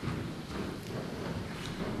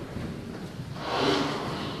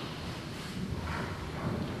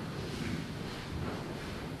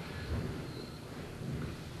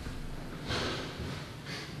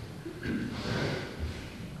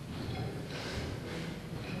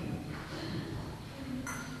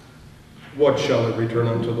 What shall I return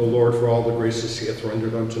unto the Lord for all the graces he hath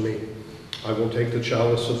rendered unto me? I will take the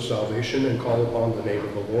chalice of salvation and call upon the name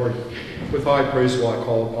of the Lord. With high praise will I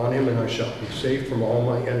call upon him, and I shall be saved from all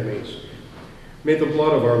my enemies. May the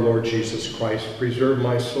blood of our Lord Jesus Christ preserve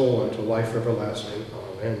my soul unto life everlasting.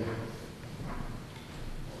 Amen.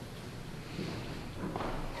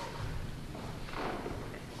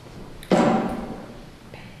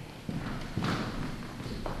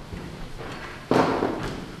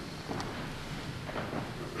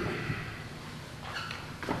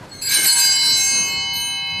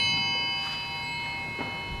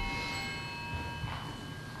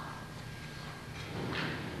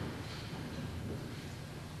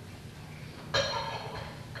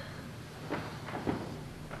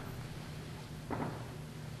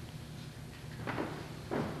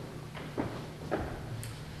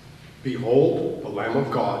 Behold the Lamb of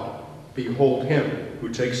God. Behold him who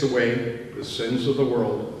takes away the sins of the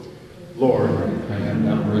world. Lord, I am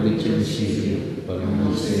not worthy to receive you, but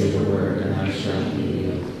only say the word, and I shall be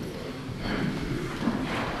healed.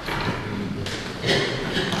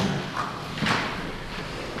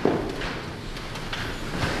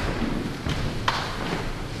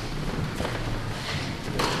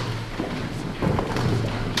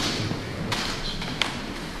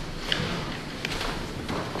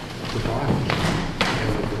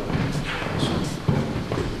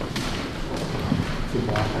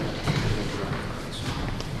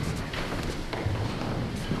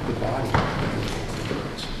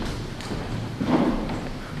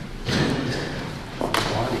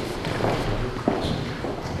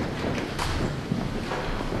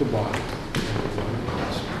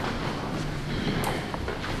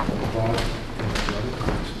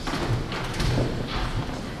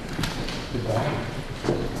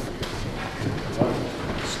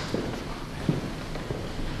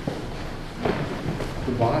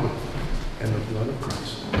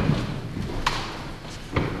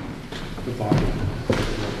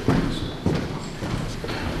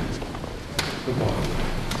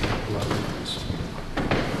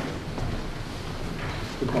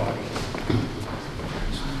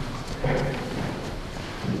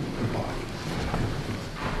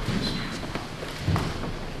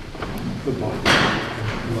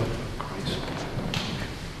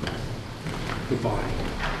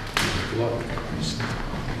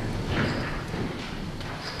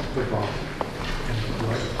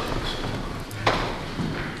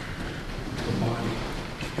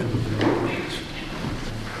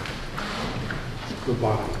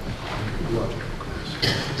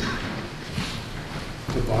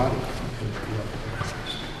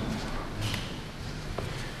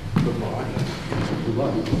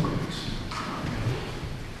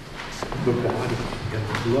 The body and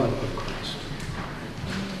the blood of Christ.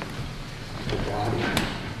 The body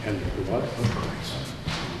and the blood of Christ.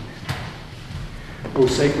 O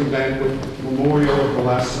sacred banquet, memorial of the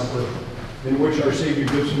Last Supper, in which our Savior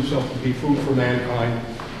gives himself to be food for mankind,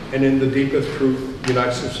 and in the deepest truth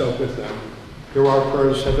unites himself with them. Hear our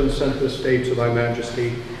prayers, heaven sent this day to thy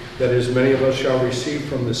majesty, that as many of us shall receive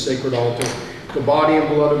from this sacred altar the body and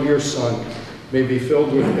blood of your Son, may be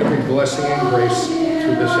filled with every blessing and grace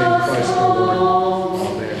through the same Christ our Lord.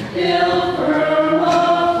 Amen.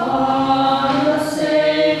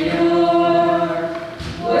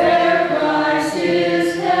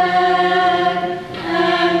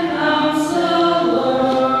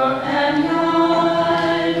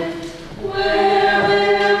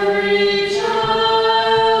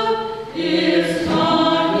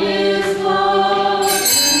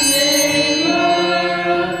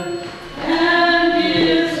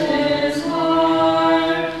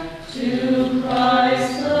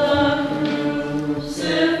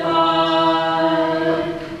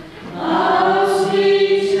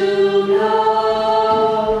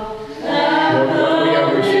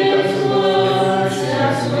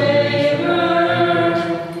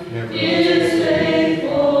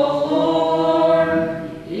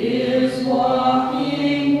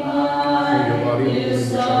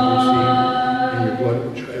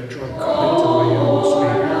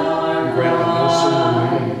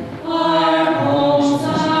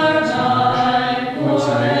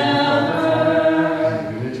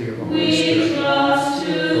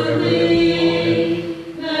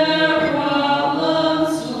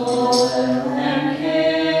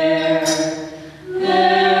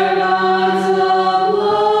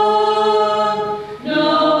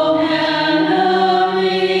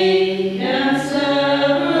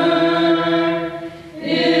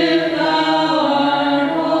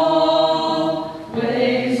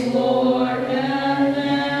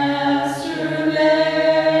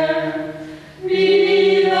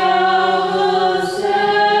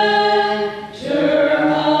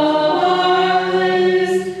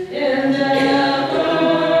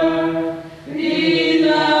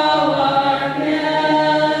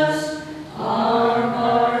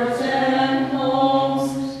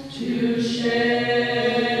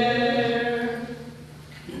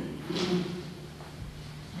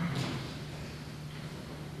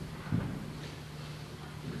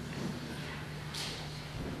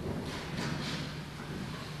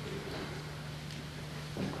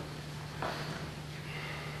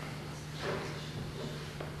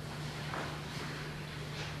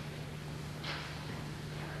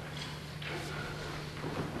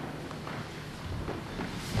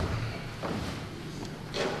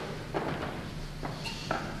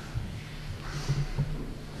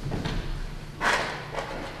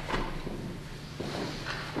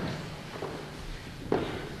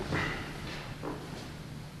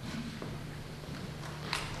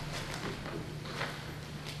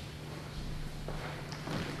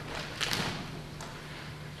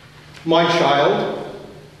 My child,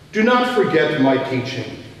 do not forget my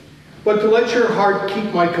teaching, but to let your heart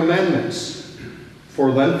keep my commandments, for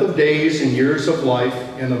length of days and years of life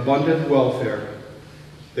and abundant welfare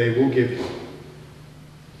they will give you.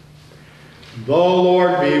 The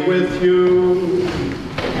Lord be with you.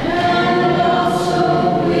 And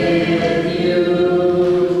also with you.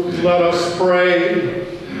 Let us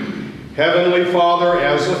pray. Heavenly Father,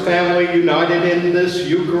 as a family united in this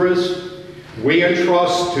Eucharist, we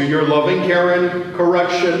entrust to your loving care and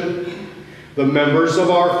correction the members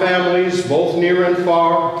of our families, both near and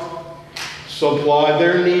far. Supply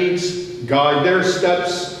their needs, guide their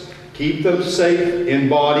steps, keep them safe in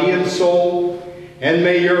body and soul, and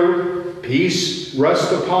may your peace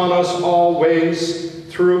rest upon us always,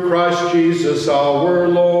 through Christ Jesus our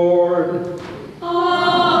Lord.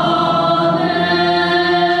 Amen.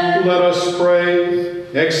 Let us pray.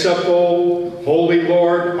 Accept, O Holy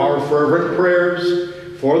Lord, our fervent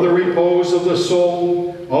prayers for the repose of the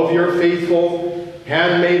soul of your faithful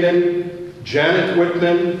handmaiden, Janet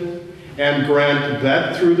Whitman, and grant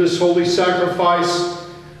that through this holy sacrifice,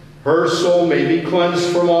 her soul may be cleansed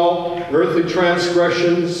from all earthly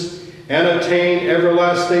transgressions and attain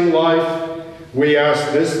everlasting life. We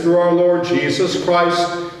ask this through our Lord Jesus Christ,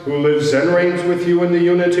 who lives and reigns with you in the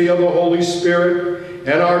unity of the Holy Spirit,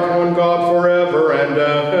 and our one God forever and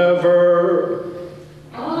ever.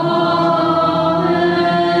 Amen.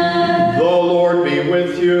 The Lord be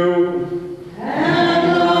with you.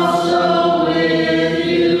 And also with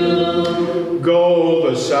you. Go,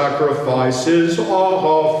 the sacrifice is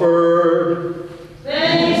offered.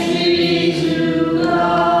 Thanks be to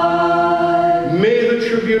God. May the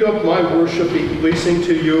tribute of my worship be pleasing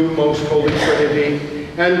to you, most holy Trinity,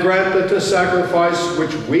 and grant that the sacrifice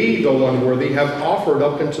which we, though unworthy, have offered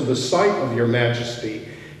up into the sight of your majesty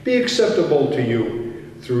be acceptable to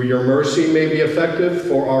you. Through your mercy may be effective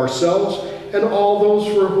for ourselves and all those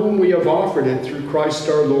for whom we have offered it, through Christ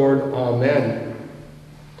our Lord. Amen.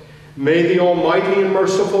 May the Almighty and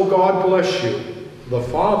merciful God bless you, the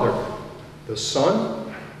Father, the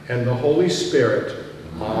Son, and the Holy Spirit.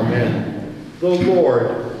 Amen. The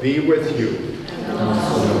Lord be with you. And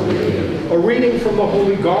also with you. A reading from the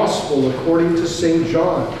Holy Gospel according to St.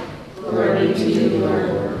 John. Glory to you,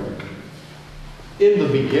 Lord. In the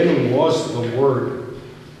beginning was the Word.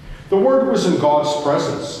 The Word was in God's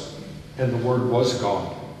presence, and the Word was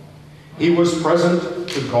God. He was present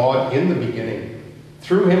to God in the beginning.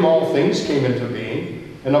 Through him all things came into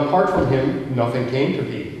being, and apart from him nothing came to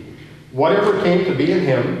be. Whatever came to be in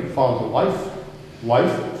him found life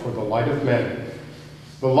for the light of men.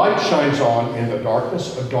 The light shines on in the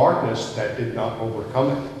darkness, a darkness that did not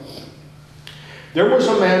overcome it. There was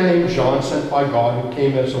a man named John sent by God who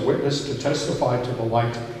came as a witness to testify to the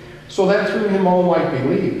light, so that through him all might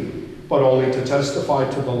believe, but only to testify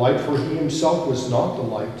to the light, for he himself was not the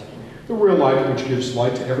light. The real light which gives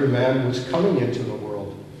light to every man was coming into the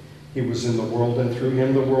world. He was in the world, and through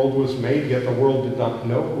him the world was made, yet the world did not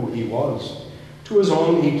know who he was. To his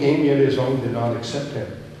own he came, yet his own did not accept him.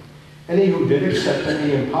 And he who did accept him,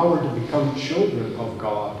 he empowered to become children of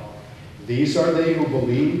God. These are they who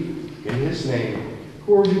believe in his name,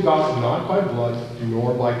 who are begotten not by blood,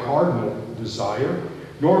 nor by carnal desire,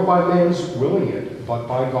 nor by man's willing it, but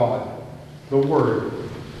by God. The Word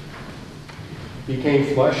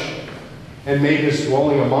became flesh and made his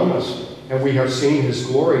dwelling among us, and we have seen his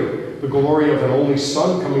glory, the glory of an only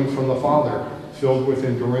Son coming from the Father, filled with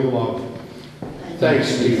enduring love.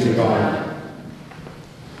 Thanks be to God.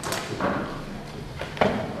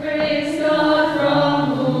 Praise God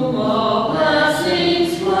from whom all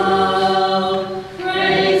blessings flow.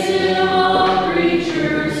 Praise him, all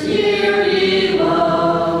creatures here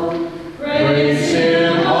below. Praise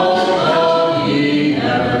him, all of ye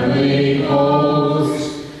heavenly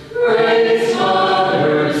hosts. Praise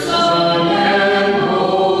Father, Son, and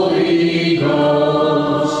Holy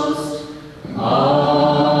Ghost.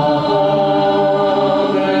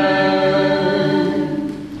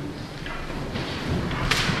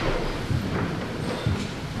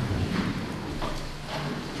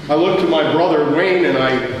 I look to my brother Wayne,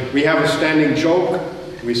 and we have a standing joke.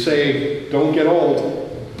 We say, don't get old.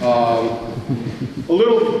 A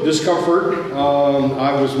little discomfort.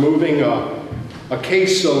 I was moving a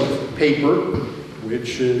case of paper,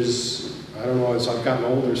 which is, I don't know, as I've gotten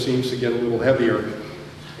older, seems to get a little heavier.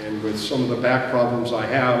 And with some of the back problems I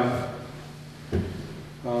have,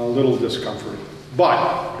 a little discomfort.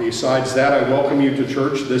 But besides that, I welcome you to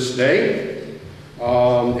church this day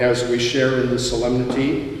as we share in the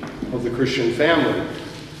solemnity of the Christian family.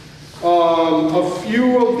 A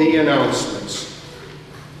few of the announcements.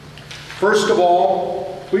 First of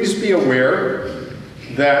all, please be aware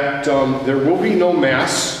that there will be no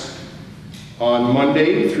Mass on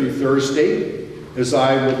Monday through Thursday, as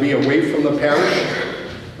I will be away from the parish,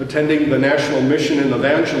 attending the National Mission and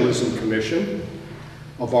Evangelism Commission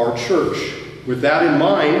of our church. With that in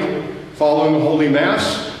mind, following the Holy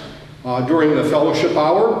Mass, during the fellowship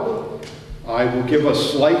hour, I will give a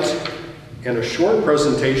slight and a short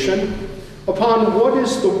presentation upon what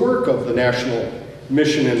is the work of the National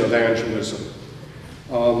Mission and Evangelism.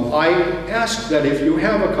 I ask that if you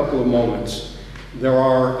have a couple of moments, there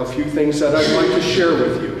are a few things that I'd like to share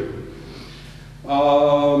with you.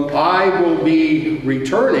 I will be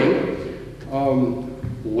returning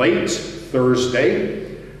late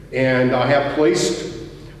Thursday, and I have placed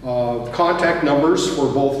contact numbers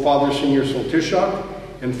for both Father Senior Soltysiak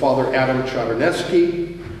and Father Adam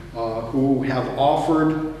Czarneski, who have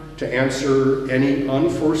offered to answer any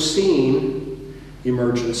unforeseen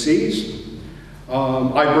emergencies.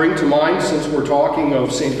 I bring to mind, since we're talking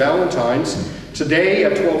of St. Valentine's, today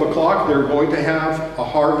at 12 o'clock they're going to have a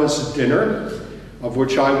harvest dinner, of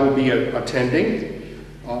which I will be attending.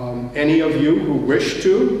 Any of you who wish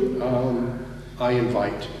to, I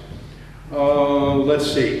invite.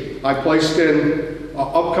 Let's see. I placed in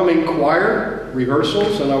upcoming choir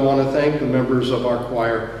rehearsals, and I want to thank the members of our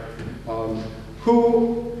choir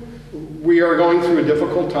who we are going through a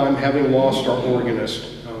difficult time having lost our organist.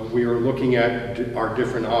 We are looking at our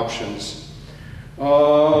different options.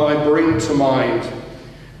 I bring to mind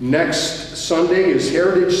next Sunday is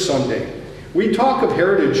Heritage Sunday. We talk of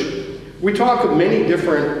heritage. We talk of many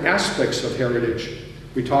different aspects of heritage.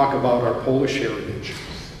 We talk about our Polish heritage.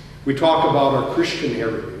 We talk about our Christian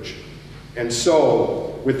heritage. And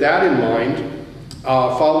so, with that in mind,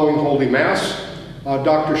 following Holy Mass,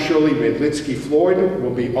 Dr. Shirley Medlitsky-Floyd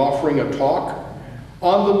will be offering a talk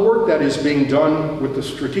on the work that is being done with the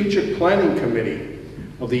Strategic Planning Committee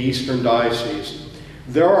of the Eastern Diocese.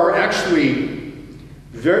 There are actually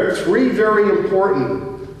three very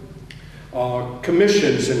important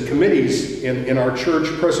commissions and committees in our church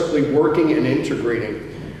presently working and integrating.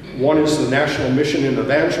 One is the National Mission in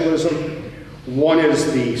Evangelism, one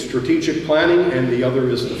is the Strategic Planning, and the other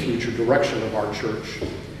is the Future Direction of our church.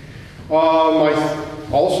 I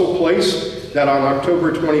also place that on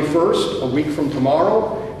October 21st, a week from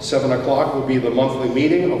tomorrow, 7 o'clock will be the monthly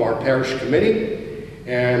meeting of our parish committee.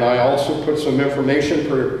 And I also put some information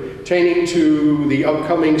pertaining to the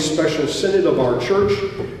upcoming special synod of our church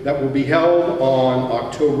that will be held on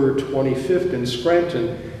October 25th in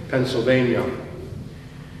Scranton, Pennsylvania.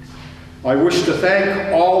 I wish to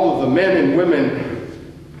thank all of the men and women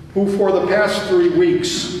who for the past 3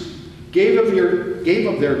 weeks gave of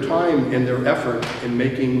their time and their effort in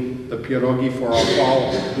making the pierogi for our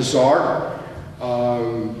fall bazaar.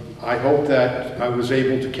 I hope that I was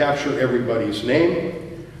able to capture everybody's name.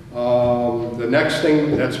 The next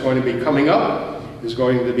thing that's going to be coming up is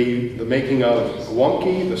going to be the making of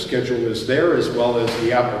wonki. The schedule is there, as well as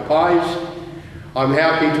the apple pies. I'm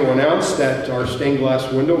happy to announce that our stained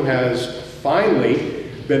glass window has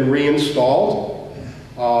finally been reinstalled.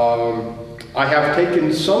 I have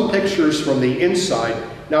taken some pictures from the inside.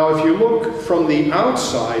 Now, if you look from the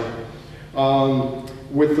outside,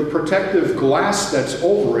 with the protective glass that's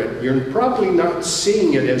over it, you're probably not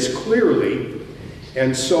seeing it as clearly.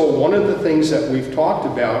 And so one of the things that we've talked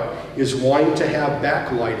about is wanting to have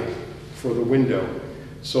backlighting for the window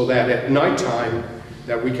so that at nighttime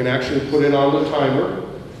that we can actually put it on the timer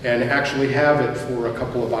and actually have it for a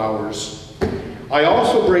couple of hours. I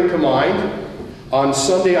also bring to mind on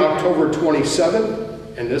Sunday, October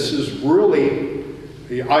 27th, and this is really,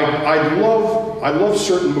 I love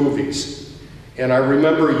certain movies. And I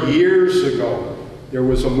remember years ago, there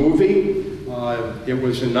was a movie, it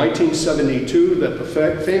was in 1972, that the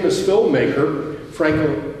famous filmmaker,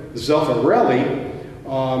 Franco Zeffirelli,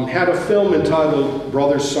 had a film entitled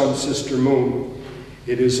Brother, Sun, Sister, Moon.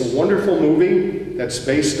 It is a wonderful movie that's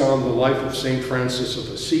based on the life of St. Francis of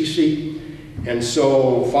Assisi. And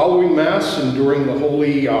so following Mass and during the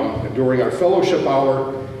during our fellowship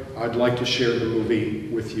hour, I'd like to share the movie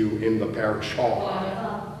with you in the parish hall.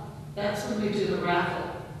 That's when we do the raffle.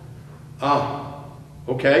 Ah,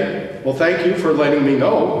 okay. Well, thank you for letting me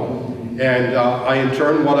know. And in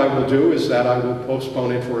turn, what I will do is that I will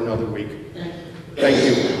postpone it for another week. Thank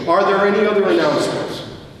you. Are there any other announcements?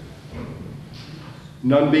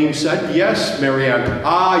 None being said? Yes, Marianne.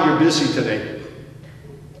 Ah, you're busy today.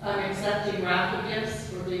 I'm accepting raffle gifts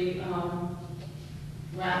for the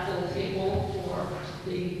raffle table for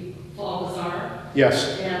the fall bazaar.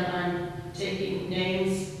 Yes. And I'm taking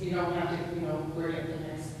names. You don't have to, word it the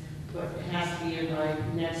next, but it has to be in by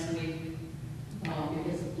next week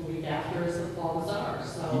because the week after is the fall bazaar.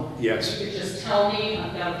 So yes. You could just tell me.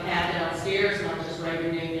 I've got a pad downstairs, and I'll just write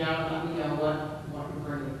your name down and let me know what we're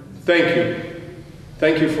bringing. Thank you.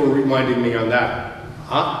 Thank you for reminding me on that.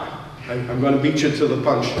 I'm going to beat you to the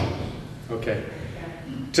punch. Okay.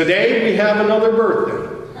 Today we have another birthday.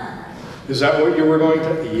 Is that what you were going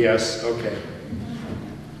to? Yes, okay.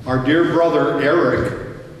 Our dear brother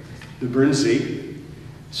Eric DeBrinzi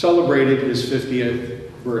celebrated his 50th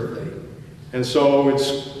birthday. And so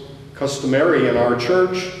it's customary in our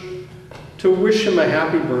church to wish him a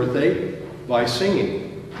happy birthday by singing.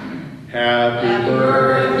 Happy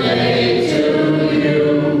birthday to you.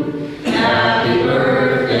 Happy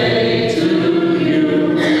birthday to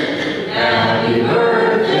you. Happy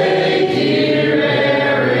birthday, dear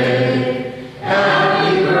Eric.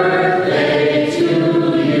 Happy birthday to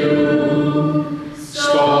you.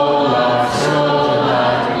 Sto lat,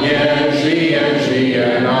 nie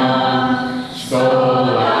żyje nam. Sto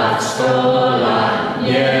lat,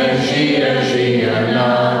 nie żyje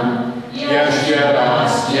nam. Jeszcze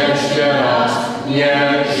raz,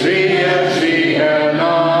 nie żyje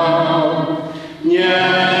nam. Nie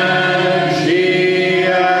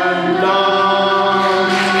żyje nam.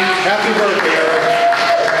 Happy birthday, Eric.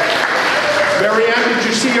 Marianne, did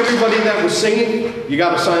you see everybody that was singing? You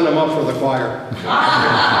got to sign them up for the choir.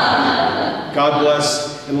 God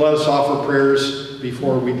bless, and let us offer prayers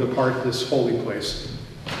before we depart this holy place.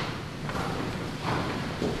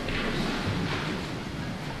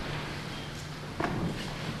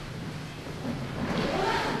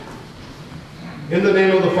 In the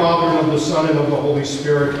name of the Father, and of the Son, and of the Holy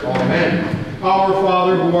Spirit, amen. Our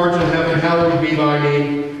Father, who art in heaven, hallowed be thy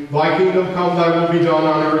name. Thy kingdom come, thy will be done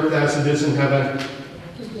on earth as it is in heaven.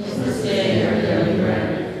 This day our daily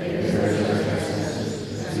bread, forgive us our trespasses,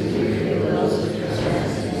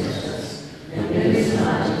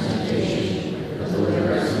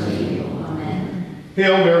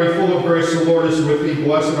 Hail Mary, full of grace, the Lord is with thee.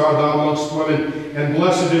 Blessed art thou amongst women, and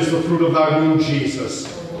blessed is the fruit of thy womb,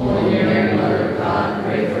 Jesus. Holy Mary, Mother of God,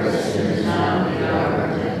 pray for us sinners now and at the hour of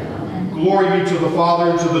our death. Amen. Glory be to the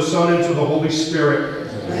Father, and to the Son, and to the Holy Spirit.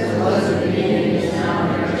 As it was in the beginning, is now,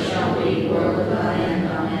 and ever shall be, world without end.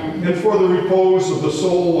 Amen. And for the repose of the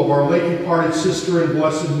soul of our late departed sister in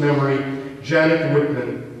blessed memory, Janet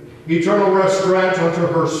Whitman, eternal rest grant unto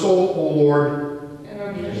her soul, O Lord. And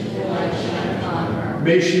our The light shine upon her.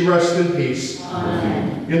 May she rest in peace.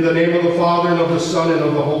 Amen. In the name of the Father, and of the Son, and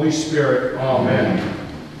of the Holy Spirit. Amen.